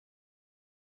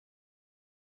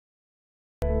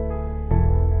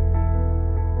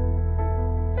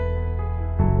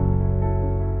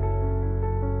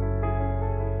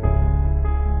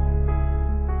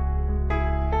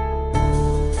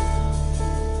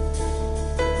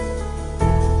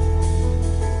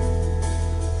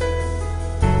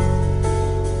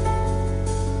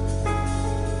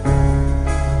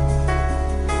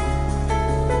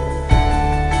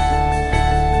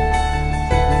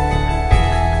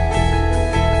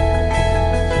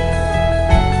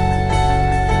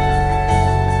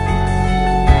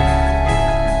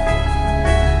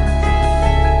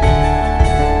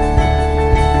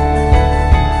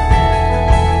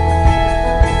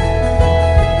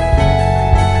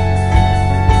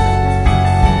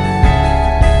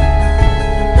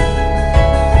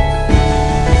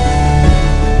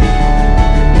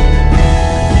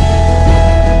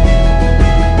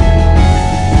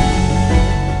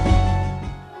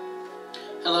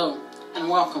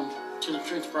welcome to the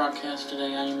Truth Broadcast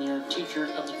today. I am your teacher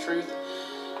of the truth,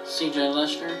 C.J.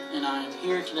 Lester, and I am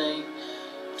here today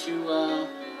to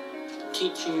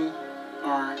teach you,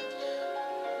 or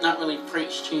not really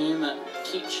preach to you, but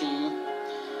teach you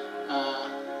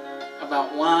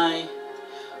about why,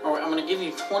 or I'm going to give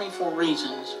you 24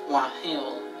 reasons why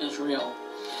hell is real.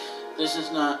 This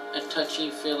is not a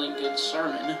touchy-feely-good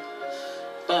sermon,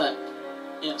 but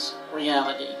it's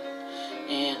reality.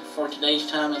 And for today's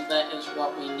time, that is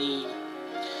what we need.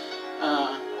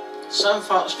 Some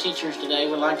false teachers today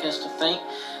would like us to think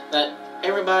that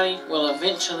everybody will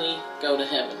eventually go to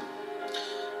heaven.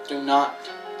 Do not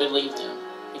believe them,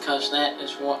 because that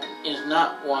is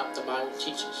not what the Bible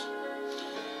teaches.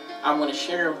 I'm going to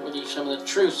share with you some of the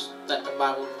truths that the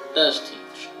Bible does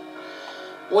teach.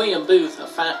 William Booth,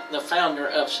 the founder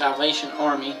of Salvation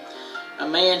Army, a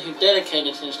man who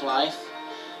dedicated his life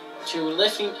to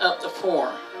lifting up the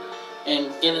poor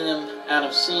and getting them out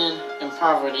of sin and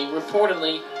poverty,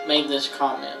 reportedly made this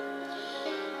comment.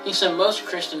 He said most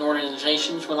Christian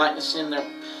organizations would like to send their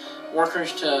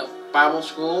workers to Bible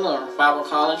school or Bible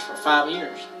college for 5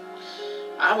 years.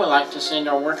 I would like to send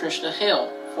our workers to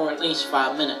hell for at least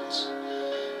 5 minutes.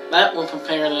 That will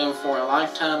prepare them for a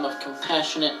lifetime of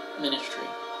compassionate ministry.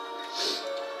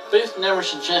 Booth never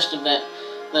suggested that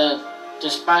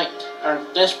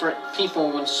desperate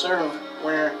people would serve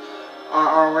where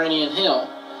are already in hell.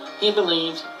 He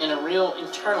believed in a real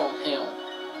eternal hell,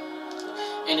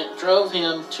 and it drove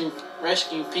him to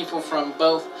rescue people from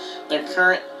both their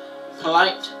current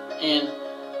plight and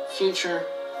future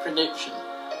prediction.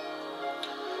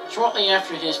 Shortly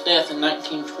after his death in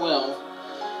 1912,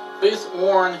 Booth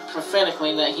warned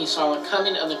prophetically that he saw the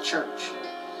coming of the church,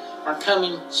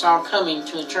 saw coming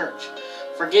to the church,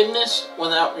 forgiveness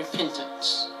without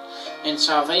repentance, and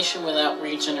salvation without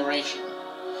regeneration,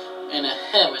 and a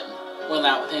heaven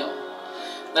without hell.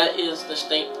 That is the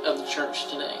state of the church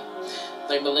today.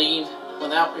 They believe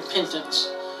without repentance,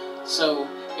 so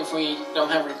if we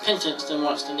don't have repentance, then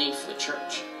what's the need for the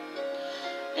church?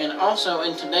 And also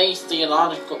in today's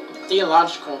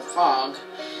theological fog,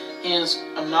 his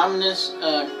anonymous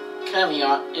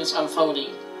caveat is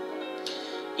unfolding.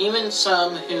 Even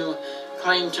some who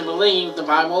claim to believe the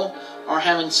Bible are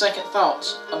having second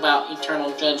thoughts about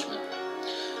eternal judgment.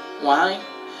 Why?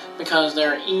 Because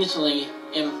they're easily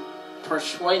and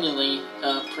persuaded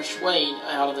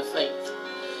out of the faith.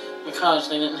 Because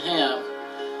they didn't have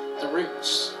the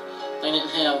roots. They didn't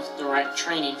have the right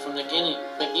training from the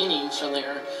beginning, so they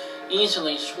are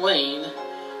easily swayed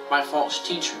by false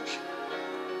teachers.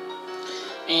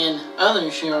 And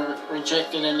others who are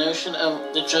rejecting the notion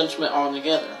of the judgment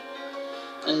altogether.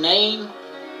 The name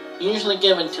usually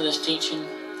given to this teaching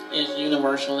is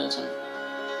universalism.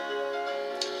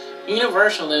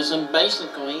 Universalism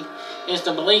basically is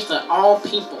the belief that all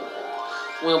people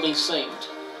will be saved.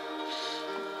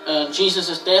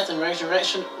 Jesus' death and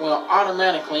resurrection will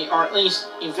automatically, or at least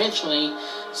eventually,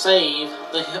 save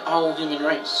the whole human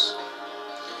race.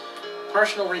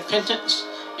 Personal repentance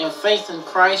and faith in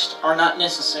Christ are not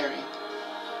necessary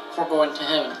for going to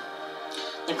heaven.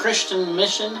 The Christian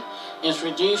mission is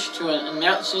reduced to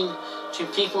announcing to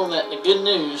people that the good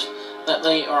news that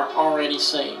they are already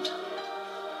saved.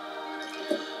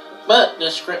 But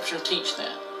does Scripture teach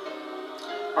that?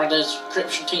 Or does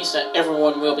Scripture teach that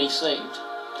everyone will be saved?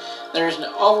 There is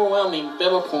an overwhelming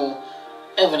biblical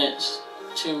evidence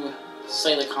to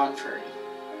say the contrary.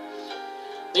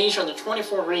 These are the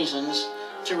 24 reasons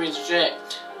to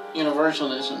reject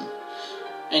universalism,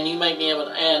 and you may be able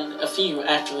to add a few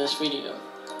after this video.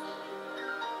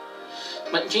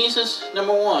 But Jesus,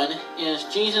 number one, is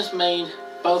Jesus made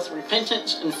both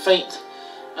repentance and faith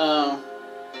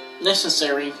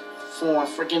necessary for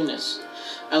forgiveness.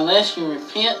 Unless you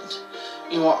repent,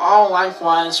 you will all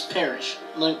likewise perish.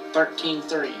 Luke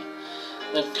 13:3.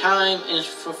 The time is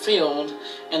fulfilled,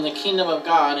 and the kingdom of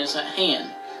God is at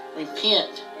hand.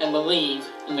 Repent and believe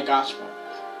in the gospel.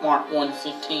 Mark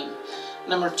 1:15.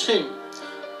 Number two,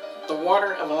 the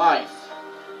water of life.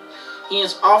 He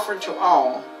is offered to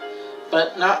all,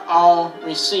 but not all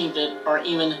received it or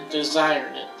even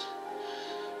desired it.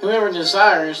 Whoever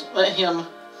desires, let him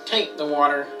take the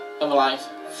water of life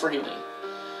freely.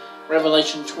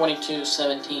 Revelation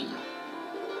 22:17.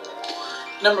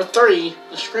 Number three,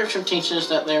 the Scripture teaches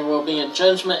that there will be a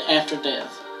judgment after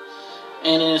death,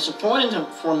 and it is appointed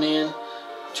for men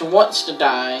to once to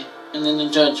die, and then the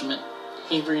judgment.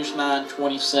 Hebrews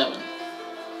 9:27.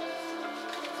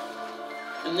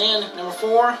 And then, number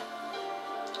four,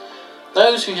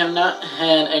 those who have not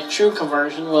had a true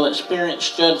conversion will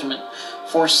experience judgment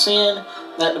for sin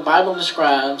that the Bible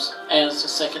describes as the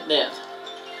second death.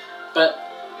 But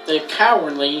The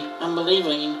cowardly,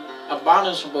 unbelieving,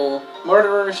 abominable,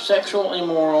 murderers, sexual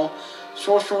immoral,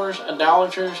 sorcerers,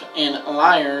 idolaters, and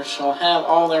liars shall have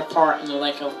all their part in the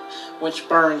lake of which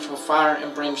burns with fire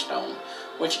and brimstone,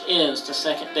 which is the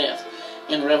second death,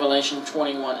 in Revelation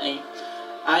 21:8.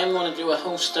 I am going to do a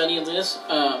whole study of this,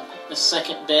 the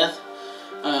second death.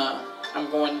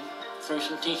 I'm going through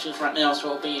some teachings right now, so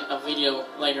it'll be a video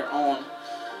later on.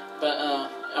 But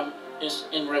it's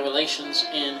in Revelations,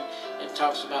 and it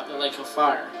talks about the lake of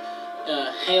fire.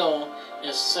 Hell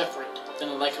is separate than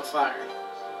the lake of fire.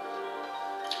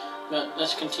 But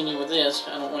let's continue with this.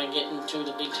 I don't want to get into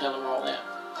the detail of all that.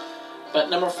 But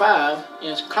number 5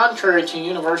 is, contrary to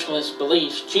universalist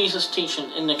beliefs, Jesus' teaching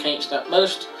indicates that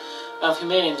most of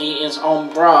humanity is on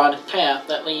a broad path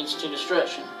that leads to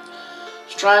destruction.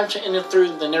 Strive to enter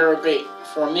through the narrow gate,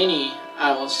 for many,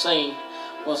 I will say,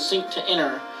 will seek to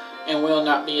enter and will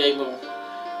not be able.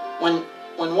 When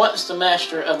once the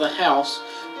master of the house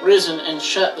risen and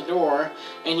shut the door,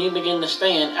 and you begin to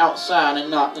stand outside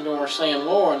and knock the door, saying,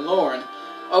 Lord, Lord,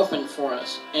 open for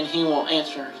us, and he will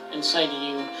answer and say to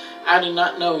you, I do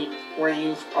not know where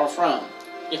you are from.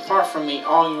 Depart from me,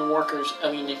 all you workers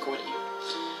of iniquity.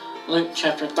 Luke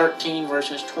chapter 13,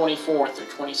 verses 24 through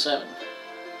 27.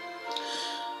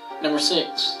 Number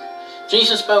 6.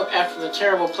 Jesus spoke after the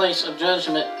terrible place of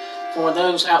judgment for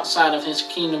those outside of his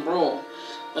kingdom rule.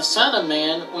 The Son of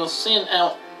Man will send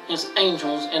out his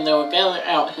angels, and they will gather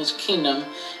out his kingdom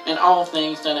and all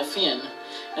things that offend.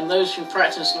 And those who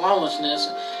practice lawlessness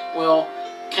will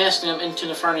cast them into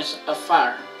the furnace of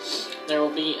fire. There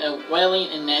will be a wailing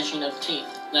and gnashing of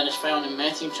teeth. That is found in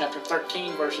Matthew chapter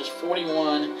 13, verses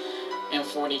 41 and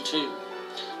 42.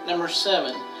 Number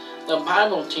 7. The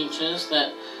Bible teaches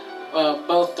that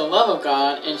both the love of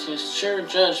God and his sure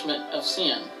judgment of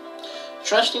sin.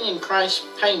 Trusting in Christ's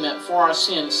payment for our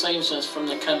sins saves us from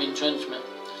the coming judgment.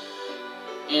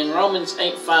 In Romans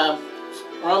 5,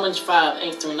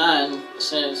 8 through 9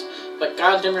 says, But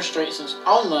God demonstrates his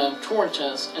own love towards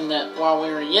us, in that while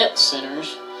we were yet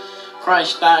sinners,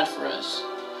 Christ died for us.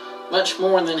 Much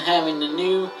more than having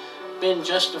been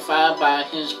justified by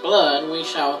his blood, we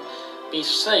shall be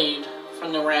saved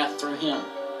from the wrath through him.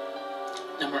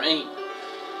 Number 8.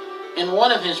 In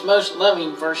one of his most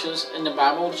loving verses in the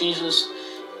Bible, Jesus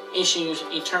issues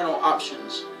eternal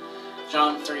options.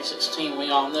 John 3:16, we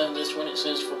all know this when it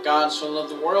says, For God so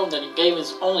loved the world that he gave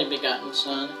his only begotten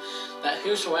Son, that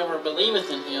whosoever believeth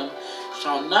in him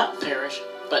shall not perish,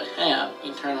 but have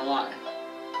eternal life.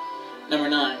 Number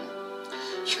 9.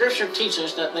 Scripture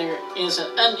teaches that there is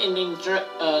an unending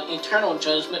eternal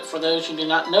judgment for those who do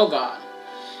not know God,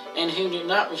 and who do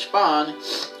not respond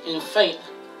in faith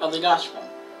of the gospel.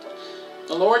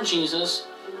 The Lord Jesus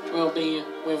will be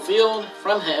revealed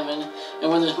from heaven,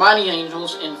 and with his mighty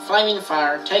angels in flaming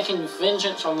fire, taking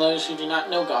vengeance on those who do not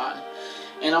know God,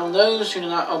 and on those who do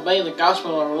not obey the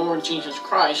gospel of our Lord Jesus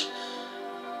Christ.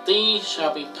 These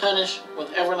shall be punished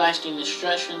with everlasting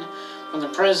destruction from the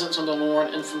presence of the Lord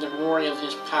and from the glory of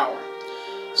his power.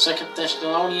 2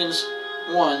 Thessalonians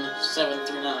 1, 7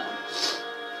 through 9.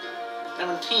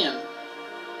 Number 10.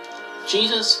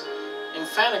 Jesus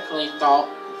emphatically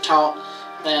taught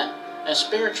that a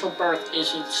spiritual birth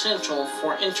is essential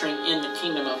for entering in the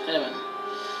kingdom of heaven.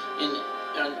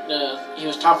 And he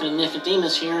was talking to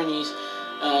Nicodemus here, and he's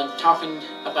talking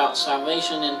about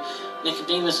salvation, and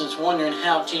Nicodemus is wondering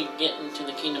how to get into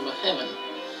the kingdom of heaven.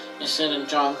 It said in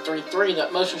John 3:3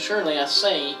 that most assuredly I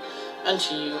say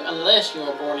unto you, unless you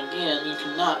are born again, you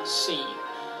cannot see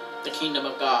the kingdom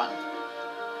of God.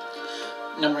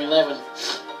 Number 11.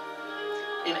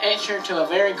 In answer to a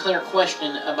very clear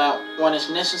question about what is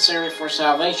necessary for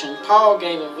salvation, Paul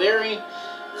gave a very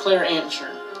clear answer.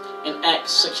 In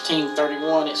Acts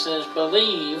 16:31 it says,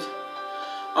 Believe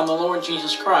on the Lord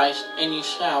Jesus Christ, and you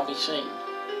shall be saved.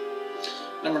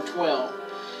 Number 12.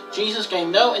 Jesus gave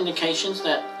no indications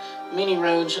that many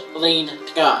roads lead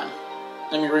to God.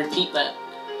 Let me repeat that.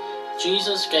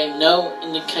 Jesus gave no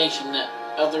indication that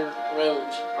other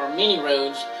roads or many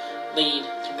roads lead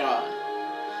to God.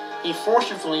 He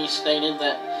forcefully stated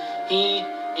that he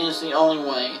is the only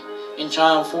way. In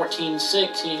John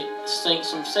 14:6, he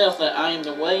states himself that I am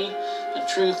the way, the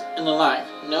truth, and the life.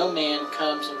 No man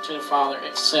comes unto the Father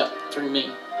except through me.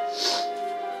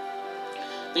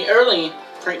 The early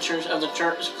preachers of the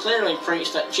church clearly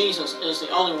preached that Jesus is the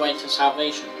only way to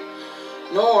salvation,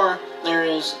 nor there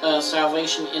is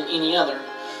salvation in any other.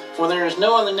 For there is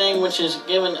no other name which is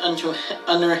given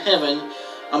under heaven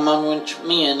among which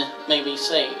men may be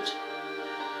saved.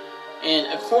 And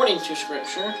according to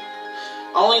Scripture,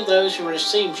 only those who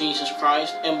receive Jesus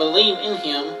Christ and believe in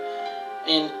him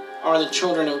and are the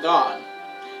children of God.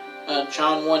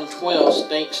 John 1:12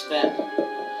 states that,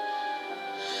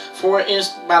 "For it is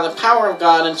by the power of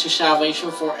God unto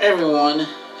salvation for everyone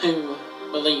who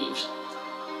believes."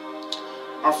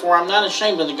 "For I'm not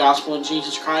ashamed of the gospel of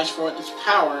Jesus Christ, for it is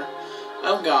power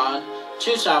of God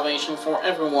to salvation for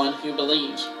everyone who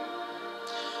believes."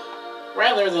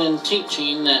 Rather than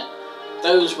teaching that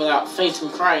those without faith in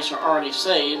Christ are already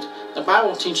saved, the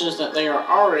Bible teaches that they are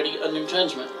already under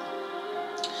judgment.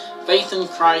 Faith in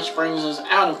Christ brings us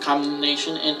out of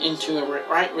condemnation and into a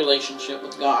right relationship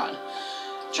with God.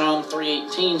 John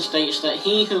 3:18 states that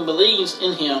he who believes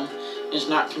in him is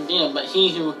not condemned, but he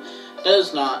who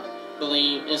does not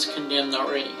believe is condemned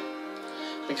already,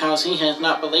 because he has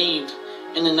not believed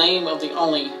in the name of the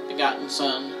only begotten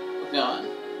Son of God.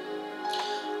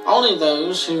 Only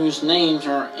those whose names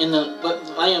are in the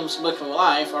Lamb's Book of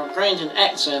Life are granted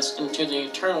access into the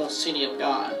eternal city of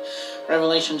God.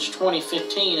 Revelations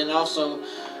 20:15 and also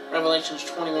Revelations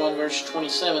 21 verse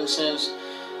 27 says,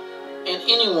 "And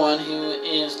anyone who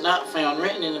is not found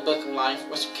written in the Book of Life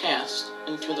was cast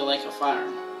into the lake of fire."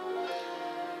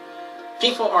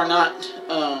 People are not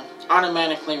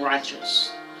automatically righteous.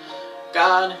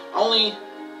 God, only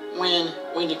when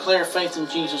we declare faith in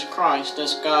Jesus Christ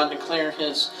does God declare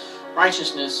his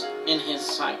righteousness in his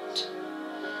sight.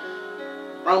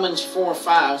 Romans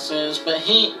 4:5 says,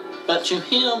 But to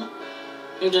him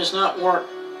who does not work,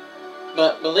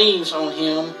 but believes on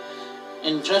him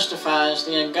and justifies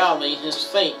the ungodly, his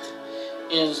faith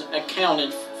is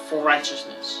accounted for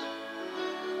righteousness."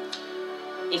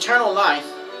 Eternal life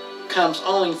comes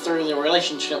only through the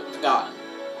relationship with God.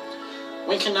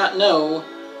 We cannot know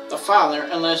the Father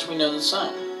unless we know the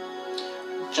Son.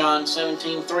 John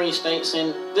 17:3 states,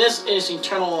 "And this is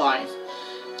eternal life,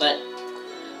 that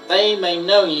they may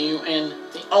know you and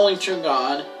the only true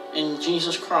God, and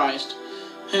Jesus Christ,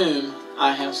 whom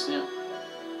I have sent."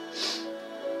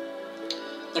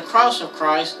 The cross of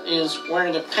Christ is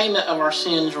where the payment of our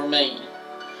sins were made.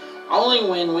 Only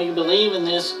when we believe in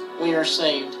this we are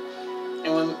saved.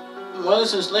 And when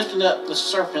Moses lifted up the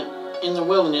serpent in the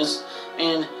wilderness,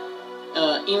 and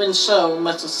even so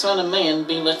must the Son of Man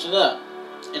be lifted up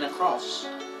in a cross,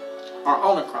 or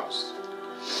on a cross,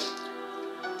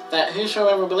 that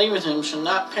whosoever believeth him shall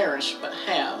not perish, but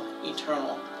have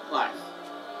eternal life.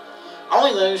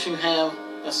 Only those who have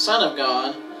the Son of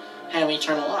God have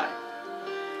eternal life.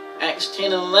 Acts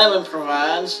 10:11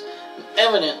 provides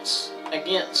evidence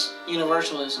against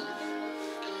universalism.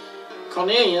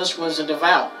 Cornelius was a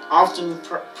devout,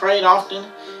 prayed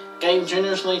often, gave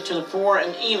generously to the poor,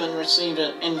 and even received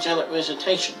an angelic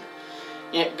visitation.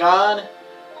 Yet God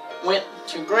went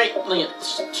to great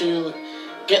lengths to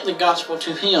get the gospel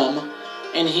to him,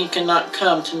 and he could not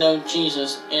come to know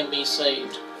Jesus and be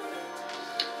saved.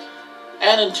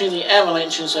 Added to the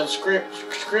avalanches of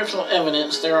scriptural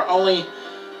evidence, there are only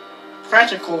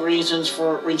practical reasons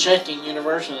for rejecting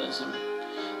universalism.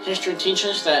 History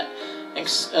teaches that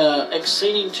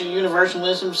acceding to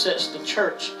universalism sets the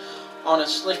church on a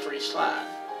slippery slide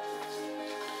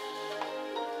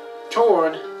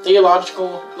toward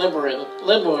theological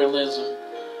liberalism.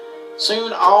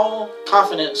 Soon all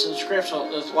confidence in Scripture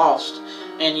is lost,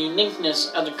 and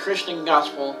uniqueness of the Christian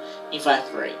gospel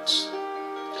evaporates.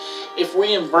 If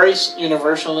we embrace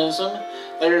universalism,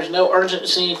 there is no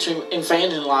urgency to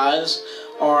evangelize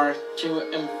or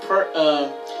to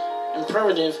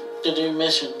imperative to do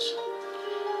missions.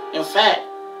 In fact,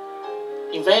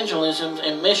 evangelism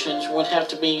and missions would have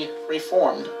to be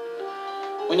reformed.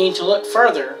 We need to look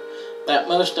further than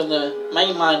most of the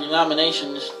mainline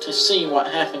denominations to see what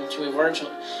happened to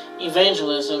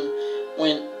evangelism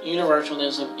when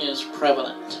universalism is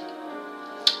prevalent.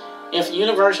 If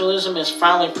universalism is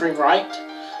finally proved right,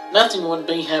 nothing would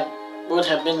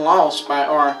have been lost by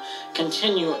our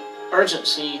continued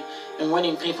urgency in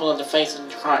winning people of the faith in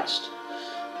Christ.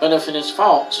 But if it is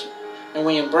false, and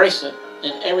we embrace it,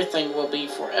 then everything will be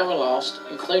forever lost,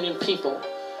 including people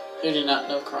who do not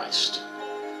know Christ.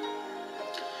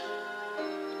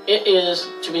 It is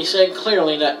to be said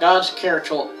clearly that God's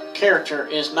character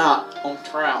is not on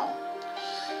trial.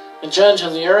 The judge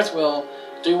of the earth will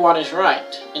do what is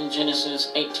right. In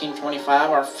Genesis 18:25,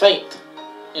 our faith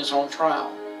is on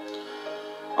trial.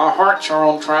 Our hearts are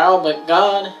on trial, but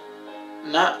God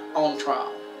not on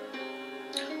trial.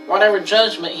 Whatever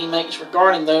judgment he makes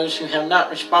regarding those who have not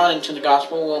responded to the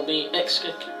gospel will be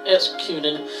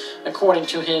executed according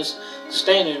to his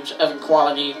standards of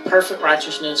equality, perfect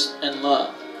righteousness, and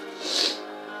love.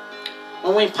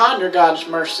 When we ponder God's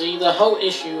mercy, the whole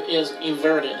issue is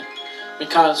inverted,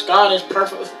 because God is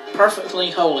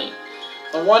perfectly holy.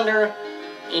 The wonder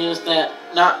is that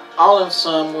not all of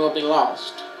some will be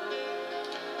lost.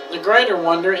 The greater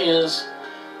wonder is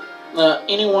that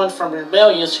anyone from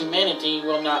rebellious humanity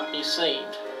will not be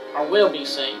saved, or will be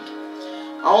saved.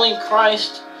 Only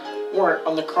Christ's work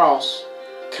on the cross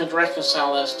could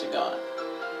reconcile us to God.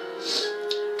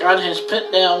 God has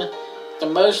put down the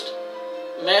most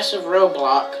massive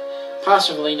roadblock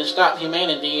possibly to stop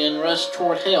humanity and rush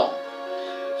toward hell.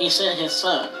 He sent His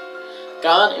Son.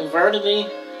 God invertedly,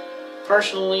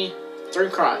 personally, through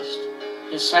Christ.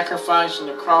 His sacrifice on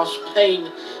the cross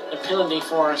paid the penalty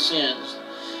for our sins.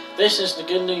 This is the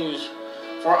good news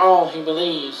for all who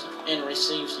believes and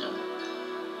receives Him.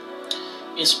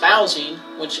 Espousing,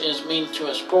 which is meant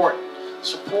to support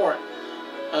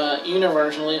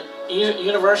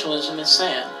universalism, is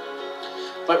sad.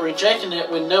 But rejecting it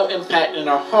with no impact in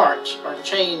our hearts or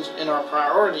change in our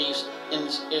priorities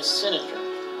is sinister.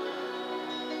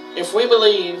 If we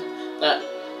believe that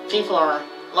people are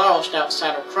lost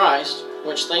outside of Christ,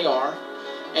 which they are,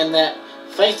 and that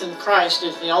faith in Christ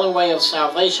is the only way of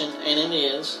salvation, and it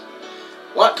is,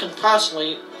 what could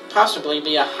possibly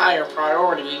be a higher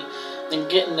priority than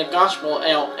getting the gospel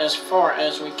out as far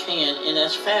as we can and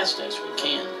as fast as we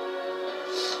can?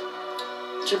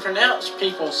 To pronounce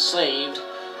people saved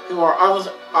who are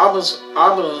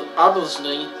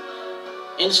obviously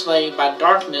enslaved by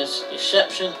darkness,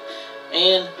 deception,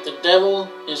 and the devil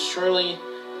is surely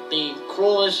the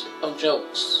cruelest of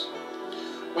jokes.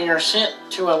 We are sent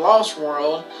to a lost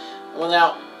world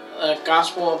without a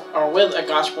gospel, or with a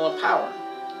gospel of power.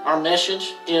 Our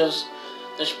message gives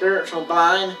the spiritual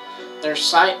blind their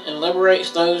sight and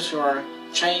liberates those who are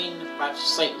chained by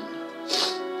Satan.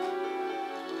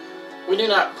 We do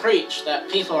not preach that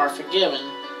people are forgiven,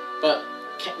 but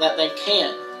that they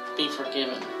can be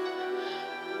forgiven.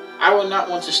 I would not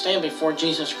want to stand before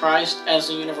Jesus Christ as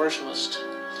a universalist,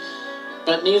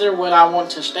 but neither would I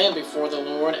want to stand before the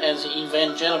Lord as an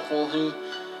evangelical who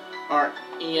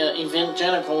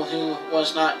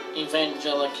was not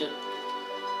evangelical.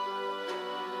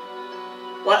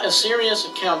 What a serious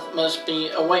account must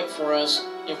be await for us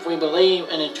if we believe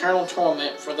in eternal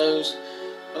torment for those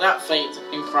without faith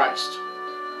in Christ,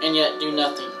 and yet do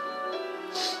nothing.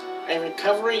 A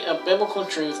recovery of biblical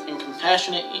truth and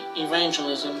compassionate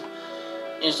evangelism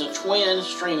is the twin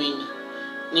streaming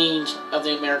needs of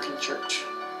the American church.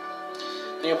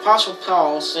 The Apostle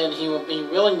Paul said he would be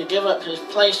willing to give up his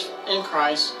place in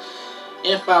Christ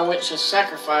if by which his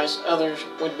sacrifice others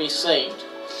would be saved.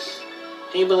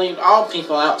 He believed all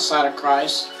people outside of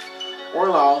Christ were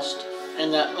lost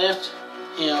and that left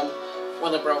him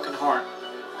with a broken heart.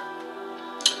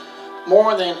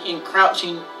 More than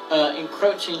encroaching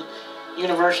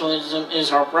universalism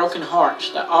is our broken hearts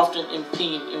that often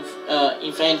impede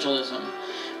evangelism.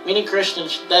 Many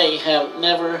Christians today have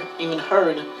never even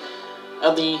heard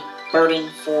of the burden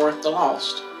for the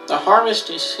lost. The harvest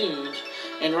is huge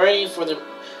and ready to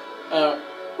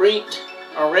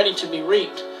be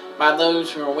reaped by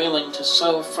those who are willing to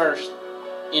sow first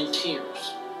in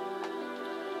tears.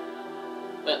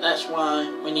 But that's why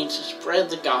we need to spread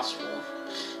the gospel,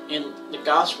 and the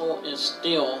gospel is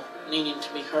still needing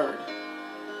to be heard.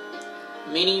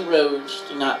 Many roads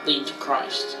do not lead to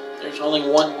Christ. There's only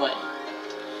one way,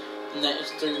 and that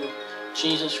is through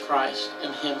Jesus Christ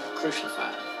and Him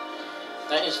crucified.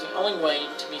 That is the only way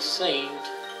to be saved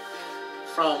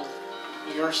from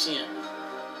your sin.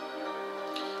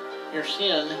 Your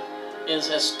sin is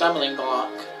a stumbling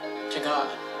block to God.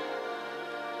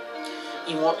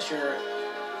 He wants your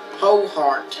whole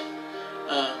heart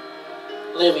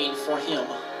living for Him.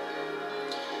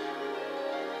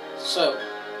 So,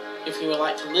 if you would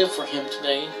like to live for Him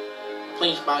today,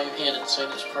 please bow your head and say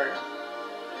this prayer.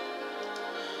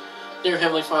 Dear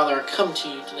Heavenly Father, I come to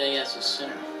you today as a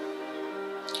sinner.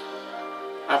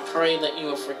 I pray that you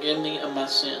will forgive me of my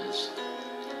sins.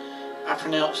 I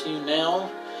pronounce you now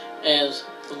as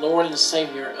the Lord and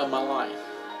Savior of my life.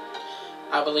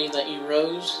 I believe that you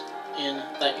rose and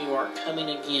that you are coming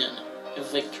again in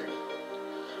victory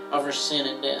over sin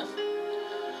and death.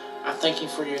 I thank you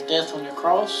for your death on your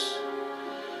cross,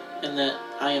 and that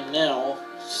I am now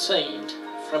saved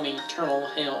from eternal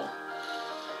hell.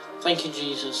 Thank you,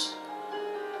 Jesus.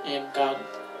 And God,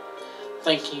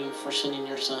 thank you for sending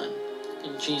your Son.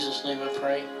 In Jesus' name I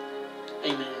pray.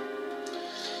 Amen.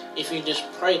 If you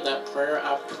just prayed that prayer,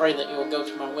 I pray that you will go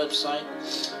to my website,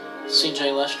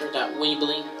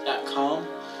 cjlester.weebly.com.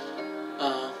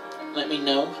 Let me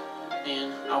know,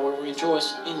 and I will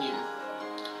rejoice in you.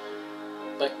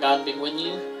 But God be with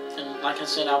you. And like I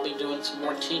said, I'll be doing some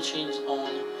more teachings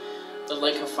on the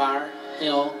lake of fire,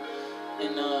 hell,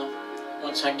 and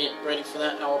once I get ready for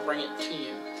that, I will bring it to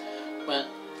you. But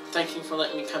thank you for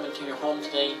letting me come into your home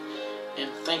today,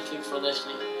 and thank you for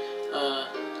listening.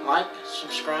 like,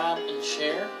 subscribe, and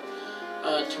share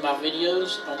to my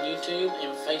videos on YouTube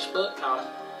and Facebook. I'll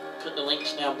put the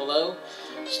links down below.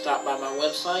 Stop by my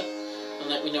website and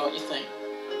let me know what you think.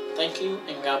 Thank you,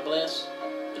 and God bless,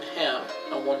 and have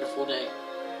a wonderful day.